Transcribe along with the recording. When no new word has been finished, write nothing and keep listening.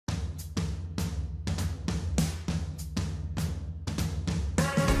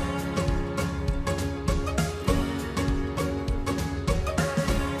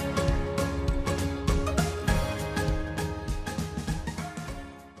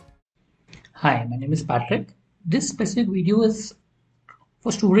Hi, my name is Patrick. This specific video is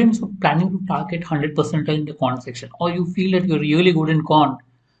for students who are planning to target 100% in the quant section, or you feel that you're really good in quant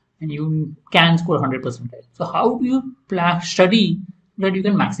and you can score 100%. So how do you study so that you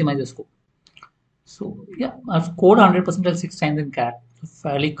can maximize your score? So yeah, I've scored 100% 6 times in CAT. So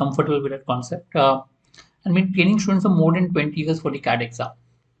fairly comfortable with that concept. And been training students for more than 20 years for the CAT exam.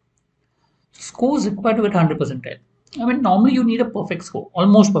 Scores required to get 100%. I mean, normally you need a perfect score,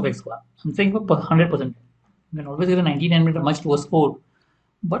 almost perfect score. I'm saying for 100%. You can always get a 99 with a much lower score,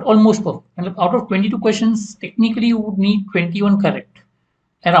 but almost perfect. And out of 22 questions, technically you would need 21 correct,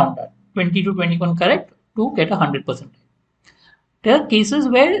 around that, 20 to 21 correct to get 100%. There are cases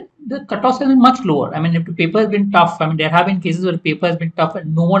where the cutoffs have been much lower. I mean, if the paper has been tough, I mean, there have been cases where the paper has been tough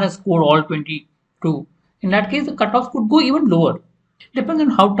and no one has scored all 22. In that case, the cutoffs could go even lower. It depends on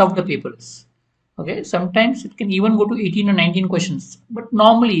how tough the paper is. Okay, sometimes it can even go to 18 or 19 questions. But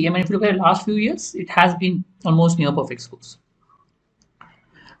normally, I mean, if you look at the last few years, it has been almost near perfect scores.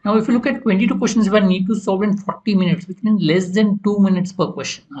 Now, if you look at 22 questions, if I need to solve in 40 minutes, which means less than 2 minutes per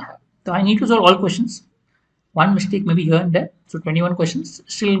question I have. So I need to solve all questions. One mistake maybe here and there. So 21 questions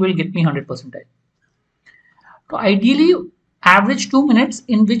still will get me 100%. So ideally, average 2 minutes,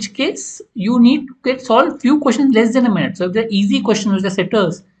 in which case you need to get solve few questions less than a minute. So if they're easy questions, which the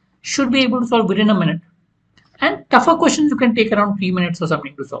setters should be able to solve within a minute. And tougher questions you can take around 3 minutes or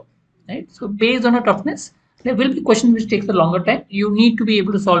something to solve. Right? So based on a toughness, there will be questions which takes a longer time. You need to be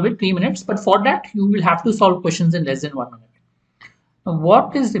able to solve it 3 minutes, but for that you will have to solve questions in less than 1 minute. Now,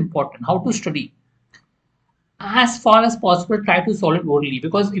 what is important? How to study? As far as possible, try to solve it orally,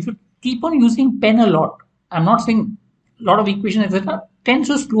 because if you keep on using pen a lot, I'm not saying a lot of equations, etc., tends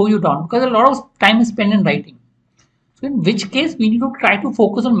to slow you down because a lot of time is spent in writing. So in which case we need to try to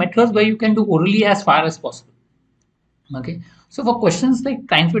focus on methods where you can do orally as far as possible. Okay, so for questions like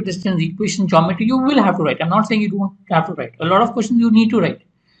time for distance, equation, geometry, you will have to write. I'm not saying you don't have to write. A lot of questions you need to write,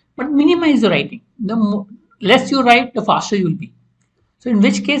 but minimize the writing. The less you write, the faster you will be. So in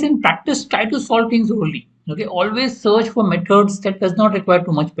which case, in practice, try to solve things orally. Okay, always search for methods that does not require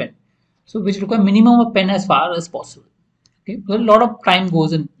too much pen. So which require minimum of pen as far as possible. Okay, because a lot of time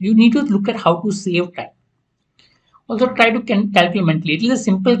goes in. You need to look at how to save time. Also try to calculate mentally. It is a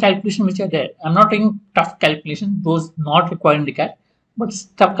simple calculation which are there. I'm not taking tough calculation, those not required in the CAT, but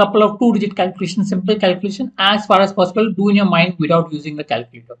a couple of 2-digit calculation, simple calculation as far as possible, do in your mind without using the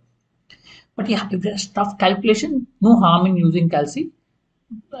calculator. But yeah, if there's tough calculation, no harm in using calci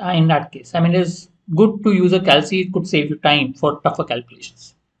in that case. I mean, it's good to use a calci, it could save you time for tougher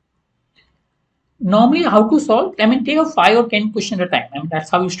calculations. Normally, how to solve? I mean, take a 5 or 10 question at a time. I mean, that's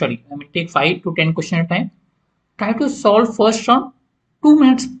how you study. I mean, take 5 to 10 question at a time. Try to solve first round 2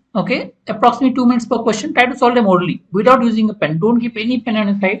 minutes. Okay, approximately 2 minutes per question. Try to solve them orally without using a pen. Don't keep any pen on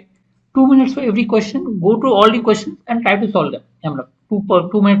your side. 2 minutes for every question. Go to all the questions and try to solve them.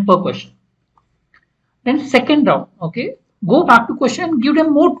 2 minutes per question. Then second round, okay, go back to question, give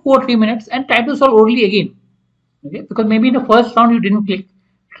them more 2 or 3 minutes and try to solve orally again. Okay, because maybe in the first round you didn't click.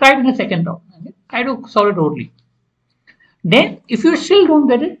 Try it in the second round. Okay? Try to solve it orally. Then if you still don't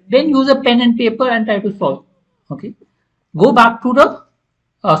get it, then use a pen and paper and try to solve. Okay, go back to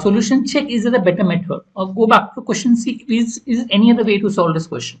the solution, check is there a better method, or go back to question, see is any other way to solve this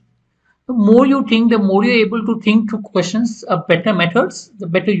question. The more you think, the more you're able to think to questions of better methods, the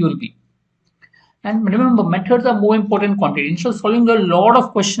better you will be. And remember, methods are more important quantity. Instead of solving a lot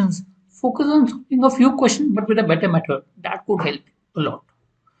of questions, focus on solving a few questions but with a better method. That could help a lot.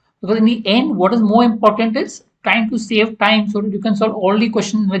 Because in the end, what is more important is trying to save time so that you can solve all the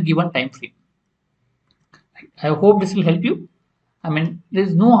questions in a given time frame. I hope this will help you. I mean, there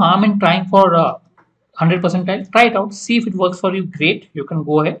is no harm in trying for 100%. Try it out, see if it works for you. Great, you can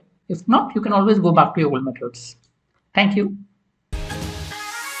go ahead. If not, you can always go back to your old methods. Thank you.